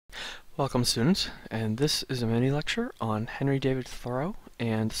Welcome students, and this is a mini lecture on Henry David Thoreau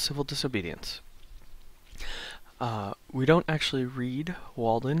and civil disobedience. We don't actually read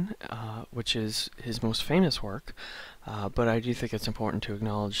Walden, which is his most famous work, but I do think it's important to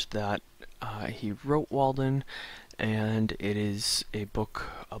acknowledge that he wrote Walden, and it is a book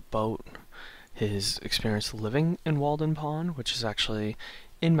about his experience living in Walden Pond, which is actually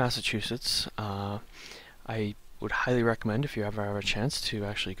in Massachusetts. I would highly recommend, if you ever have a chance, to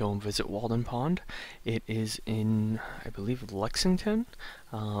actually go and visit Walden Pond. It is in, I believe, Lexington,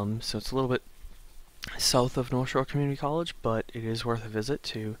 so it's a little bit south of North Shore Community College, but it is worth a visit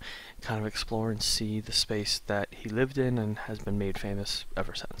to kind of explore and see the space that he lived in and has been made famous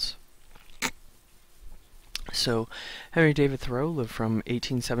ever since. So, Henry David Thoreau lived from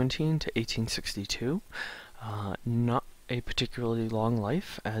 1817 to 1862. Not a particularly long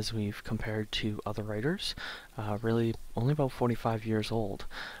life as we've compared to other writers, really only about 45 years old,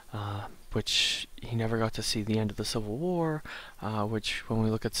 which he never got to see the end of the Civil War, which when we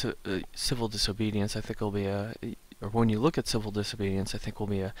look at civil disobedience, I think will be or when you look at civil disobedience, I think will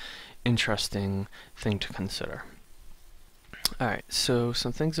be a interesting thing to consider. Alright, so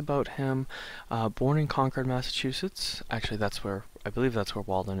some things about him. Born in Concord, Massachusetts. Actually, I believe that's where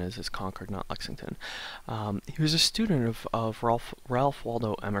Walden is Concord, not Lexington. He was a student of Ralph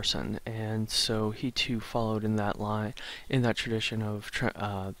Waldo Emerson, and so he too followed in that line, in that tradition of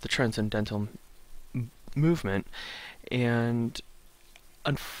the Transcendental movement. And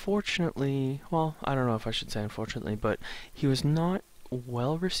unfortunately, well, I don't know if I should say unfortunately, but he was not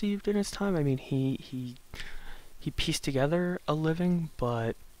well received in his time. I mean, he pieced together a living,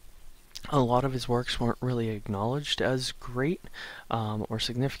 but a lot of his works weren't really acknowledged as great, or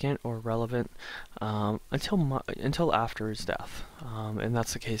significant, or relevant until after his death. And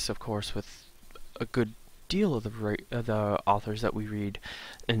that's the case, of course, with a good deal of the authors that we read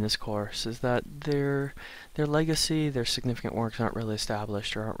in this course, is that their legacy, their significant works aren't really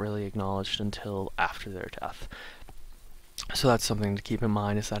established or aren't really acknowledged until after their death. So that's something to keep in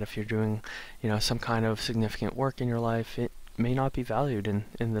mind, is that if you're doing, some kind of significant work in your life, it may not be valued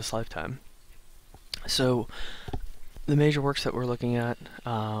in this lifetime. So the major works that we're looking at,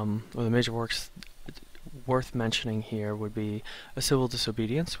 or the major works worth mentioning here, would be A Civil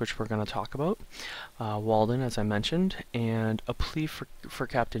Disobedience, which we're going to talk about, Walden, as I mentioned, and A Plea for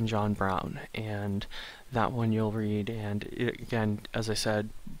Captain John Brown, and that one you'll read, and again, as I said,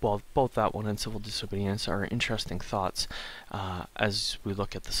 both that one and Civil Disobedience are interesting thoughts as we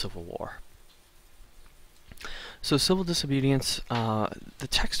look at the Civil War. So Civil Disobedience, the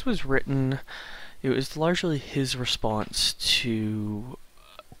text was written, it was largely his response to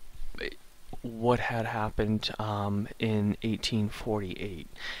what had happened in 1848.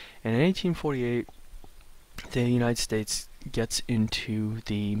 And in 1848, the United States gets into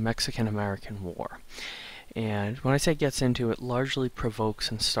the Mexican-American War. And when I say gets into it, largely provokes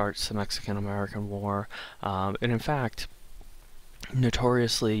and starts the Mexican-American War. And in fact,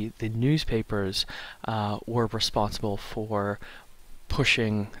 notoriously, the newspapers were responsible for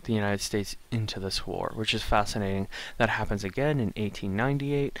pushing the United States into this war, which is fascinating. That happens again in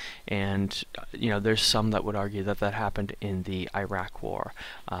 1898, and there's some that would argue that that happened in the Iraq War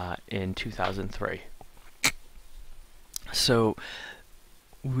in 2003. So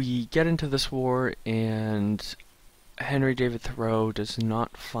we get into this war, and Henry David Thoreau does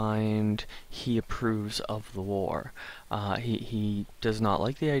not find he approves of the war. He does not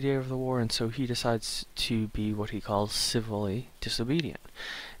like the idea of the war, and so he decides to be what he calls civilly disobedient.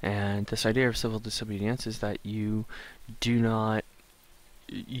 And this idea of civil disobedience is that you do not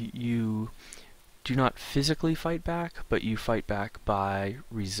physically fight back, but you fight back by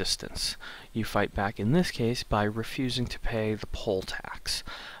resistance. You fight back, in this case, by refusing to pay the poll tax.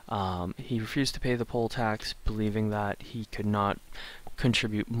 He refused to pay the poll tax, believing that he could not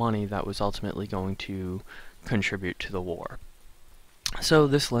contribute money that was ultimately going to contribute to the war. So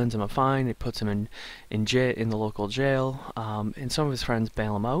this lands him a fine. It puts him in the local jail, and some of his friends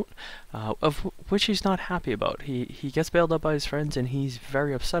bail him out, of which he's not happy about. He gets bailed out by his friends, and he's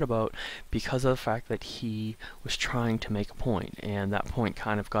very upset about, because of the fact that he was trying to make a point, and that point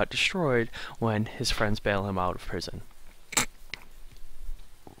kind of got destroyed when his friends bail him out of prison.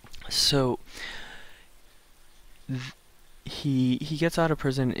 So he gets out of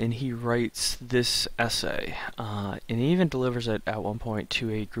prison, and he writes this essay, and he even delivers it at one point to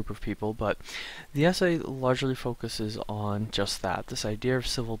a group of people, but the essay largely focuses on just that, this idea of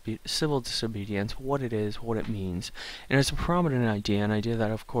civil disobedience, what it is, what it means. And it's a prominent idea, an idea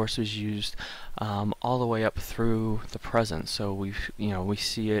that of course is used all the way up through the present. So we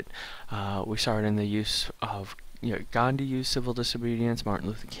see it, we saw it in the use of Gandhi used civil disobedience, Martin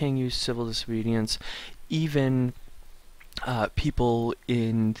Luther King used civil disobedience, even people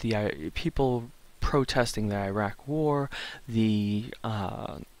protesting the Iraq War, the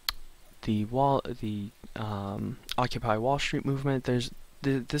Occupy Wall Street movement.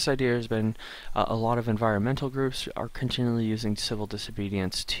 This idea has been a lot of environmental groups are continually using civil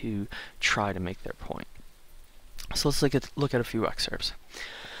disobedience to try to make their point. So let's look at a few excerpts.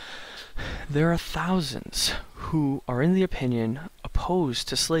 There are thousands who are in the opinion opposed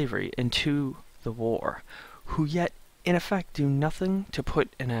to slavery and to the war, who yet in effect do nothing to put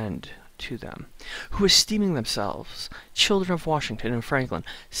an end to them, who, esteeming themselves children of Washington and Franklin,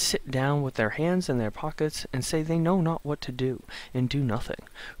 sit down with their hands in their pockets and say they know not what to do, and do nothing,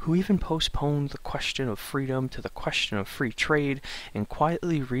 who even postpone the question of freedom to the question of free trade, and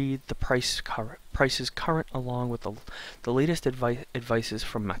quietly read the prices current along with the latest advices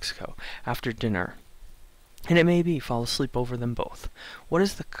from Mexico after dinner, and it may be fall asleep over them both. What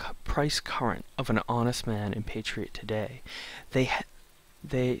is the price current of an honest man and patriot today? They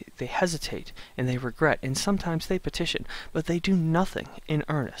hesitate, and they regret, and sometimes they petition, but they do nothing in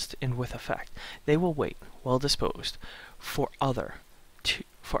earnest and with effect. They will wait, well disposed, for other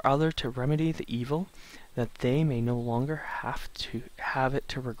to remedy the evil, that they may no longer have it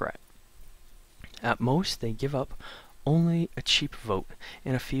to regret. At most they give up only a cheap vote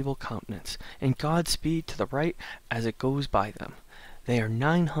and a feeble countenance, and Godspeed to the right as it goes by them. They are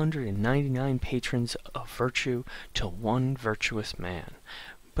 999 patrons of virtue to one virtuous man.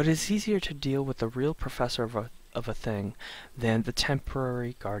 But it is easier to deal with the real professor of a thing than the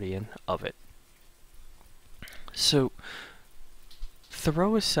temporary guardian of it. So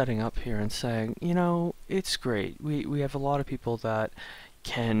Thoreau is setting up here and saying, it's great. We have a lot of people that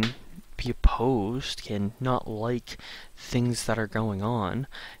can be opposed, can not like things that are going on,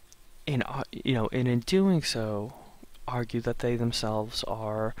 and in doing so, argue that they themselves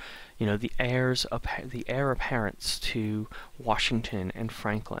are, the heir apparents to Washington and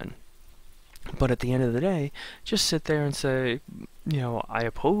Franklin. But at the end of the day, just sit there and say, I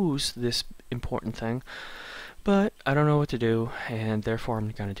oppose this important thing, but I don't know what to do, and therefore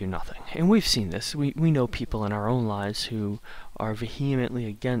I'm going to do nothing. And we've seen this. We know people in our own lives who are vehemently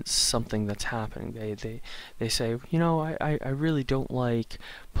against something that's happening. They say, I really don't like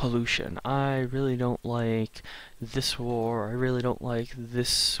pollution. I really don't like this war. I really don't like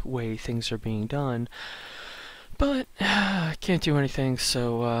this way things are being done. But I can't do anything,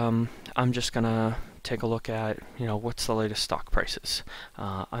 so I'm just going to take a look at, what's the latest stock prices.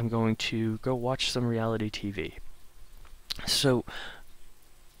 I'm going to go watch some reality TV. So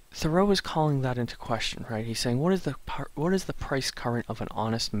Thoreau is calling that into question, right? He's saying, what is the price current of an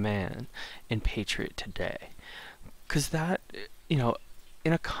honest man and patriot today? Because that, in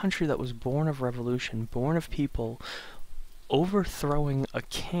a country that was born of revolution, born of people overthrowing a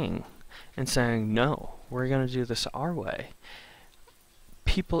king and saying, no, we're going to do this our way,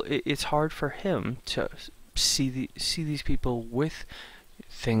 it's hard for him to see these people with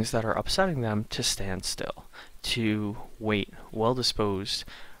things that are upsetting them to stand still, to wait, well disposed,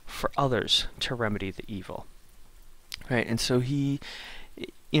 for others to remedy the evil, right? And so he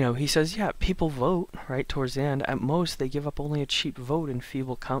says, yeah, people vote, right? Towards the end, at most they give up only a cheap vote and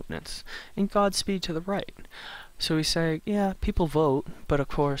feeble countenance, and Godspeed to the right. So he's saying, yeah, people vote, but of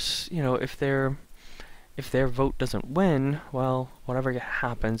course, if their vote doesn't win, well, whatever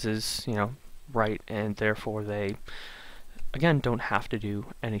happens is, right, and therefore they, again, don't have to do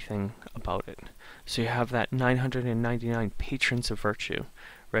anything about it. So you have that 999 patrons of virtue,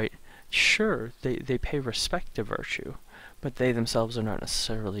 right? Sure, they pay respect to virtue, but they themselves are not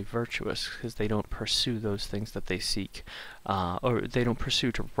necessarily virtuous because they don't pursue those things that they seek, or they don't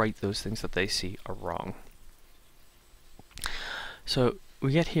pursue to right those things that they see are wrong. So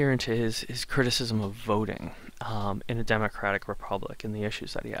we get here into his criticism of voting in a democratic republic and the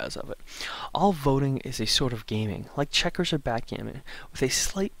issues that he has of it. All voting is a sort of gaming, like checkers or backgammon, with a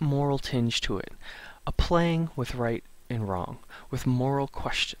slight moral tinge to it, a playing with right and wrong, with moral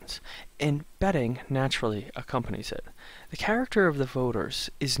questions, and betting naturally accompanies it. The character of the voters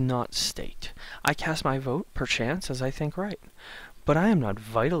is not state. I cast my vote, perchance, as I think right, but I am not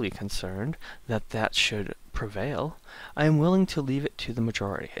vitally concerned that should prevail. I am willing to leave it to the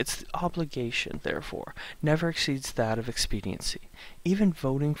majority. Its obligation, therefore, never exceeds that of expediency. Even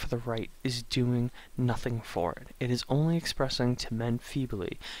voting for the right is doing nothing for it. It is only expressing to men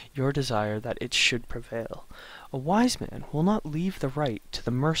feebly your desire that it should prevail. A wise man will not leave the right to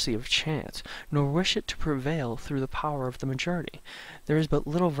the mercy of chance, nor wish it to prevail through the power of the majority. There is but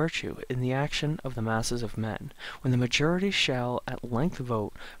little virtue in the action of the masses of men. When the majority shall at length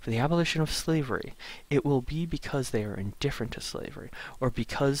vote for the abolition of slavery, it will be because they are indifferent to slavery, or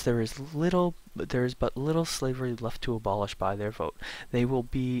because there is but little slavery left to abolish by their vote. They will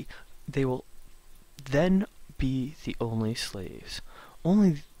then be the only slaves.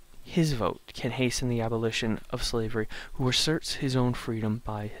 Only his vote can hasten the abolition of slavery, who asserts his own freedom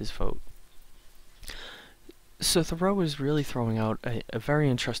by his vote. So Thoreau is really throwing out a very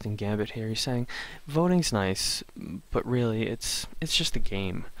interesting gambit here. He's saying voting's nice, but really it's just a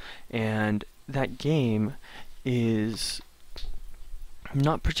game, and that game is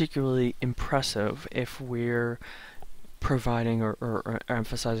not particularly impressive if we're providing or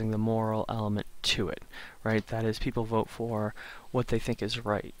emphasizing the moral element to it, right? That is, people vote for what they think is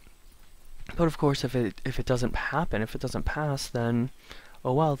right. But of course, if it doesn't happen, if it doesn't pass, then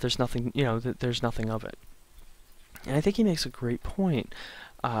oh well, there's nothing, there's nothing of it. And I think he makes a great point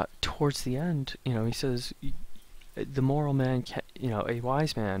towards the end. He says the moral man, a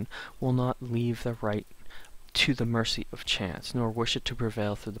wise man will not leave the right to the mercy of chance, nor wish it to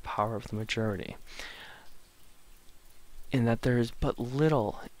prevail through the power of the majority. In that there is but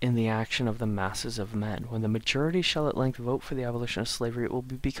little in the action of the masses of men. When the majority shall at length vote for the abolition of slavery, it will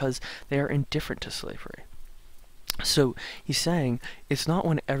be because they are indifferent to slavery. So he's saying it's not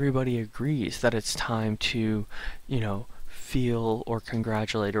when everybody agrees that it's time to, feel or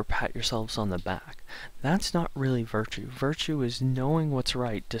congratulate or pat yourselves on the back. That's not really virtue. Virtue is knowing what's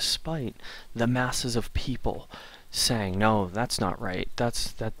right despite the masses of people saying, no, that's not right.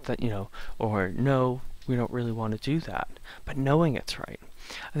 Or no, we don't really want to do that. But knowing it's right.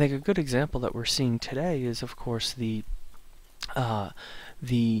 I think a good example that we're seeing today is, of course, the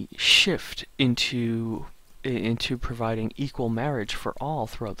shift into providing equal marriage for all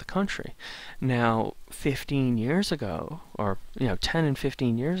throughout the country. Now, 15 years ago, or 10 and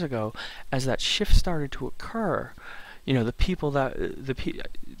 15 years ago, as that shift started to occur, the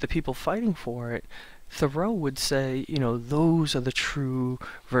people fighting for it, Thoreau would say, those are the true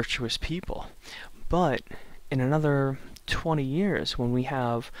virtuous people. But in another 20 years, when we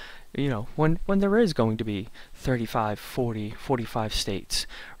have, when there is going to be 35, 40, 45 states,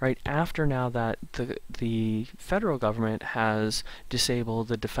 right, after now that the federal government has disabled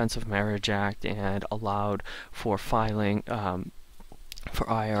the Defense of Marriage Act and allowed for filing, for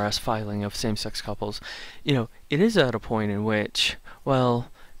IRS filing of same-sex couples, it is at a point in which, well,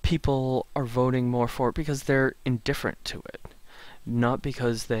 people are voting more for it because they're indifferent to it, not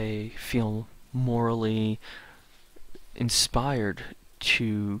because they feel morally inspired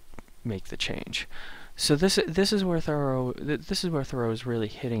to make the change. So this is where Thoreau is really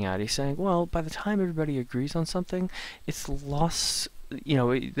hitting at. He's saying, well, by the time everybody agrees on something, it's lost.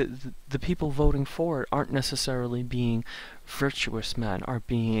 The people voting for it aren't necessarily being virtuous men, are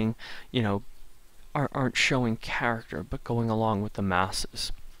being, aren't showing character, but going along with the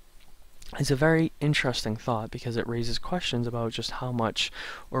masses. It's a very interesting thought because it raises questions about just how much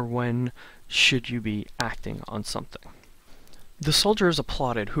or when should you be acting on something. The soldier is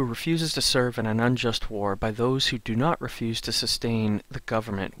applauded who refuses to serve in an unjust war by those who do not refuse to sustain the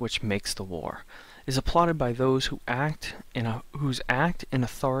government which makes the war. Is applauded by those whose act in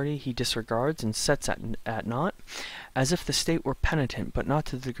authority he disregards and sets at naught, as if the state were penitent, but not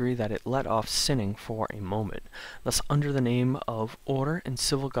to the degree that it let off sinning for a moment. Thus, under the name of order and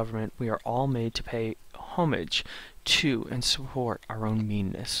civil government, we are all made to pay homage to and support our own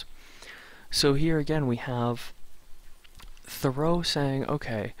meanness. So here again we have Thoreau saying,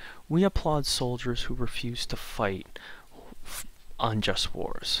 okay, we applaud soldiers who refuse to fight unjust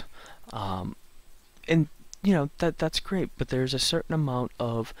wars. And that's great, but there's a certain amount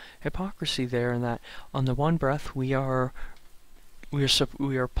of hypocrisy there in that on the one breath we are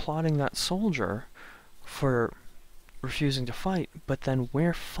applauding that soldier for refusing to fight, but then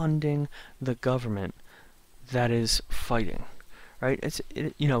we're funding the government that is fighting. Right?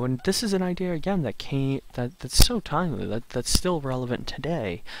 And this is an idea again that's so timely, that's still relevant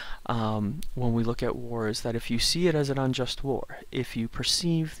today. When we look at wars, that if you see it as an unjust war, if you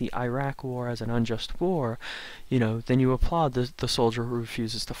perceive the Iraq war as an unjust war, then you applaud the soldier who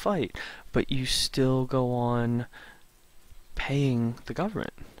refuses to fight, but you still go on paying the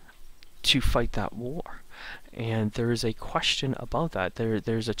government to fight that war. And there is a question about that.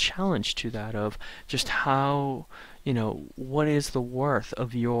 There's a challenge to that of just how, what is the worth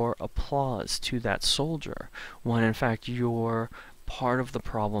of your applause to that soldier when in fact you're part of the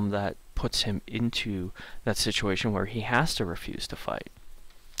problem that puts him into that situation where he has to refuse to fight.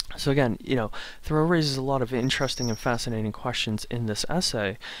 So again, Thoreau raises a lot of interesting and fascinating questions in this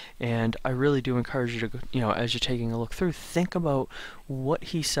essay, and I really do encourage you to, as you're taking a look through, think about what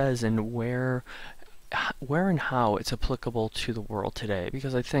he says and where and how it's applicable to the world today,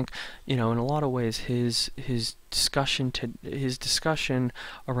 because I think in a lot of ways his discussion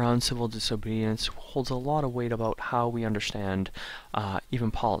around civil disobedience holds a lot of weight about how we understand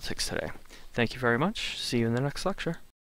even politics today. Thank you very much. See you in the next lecture.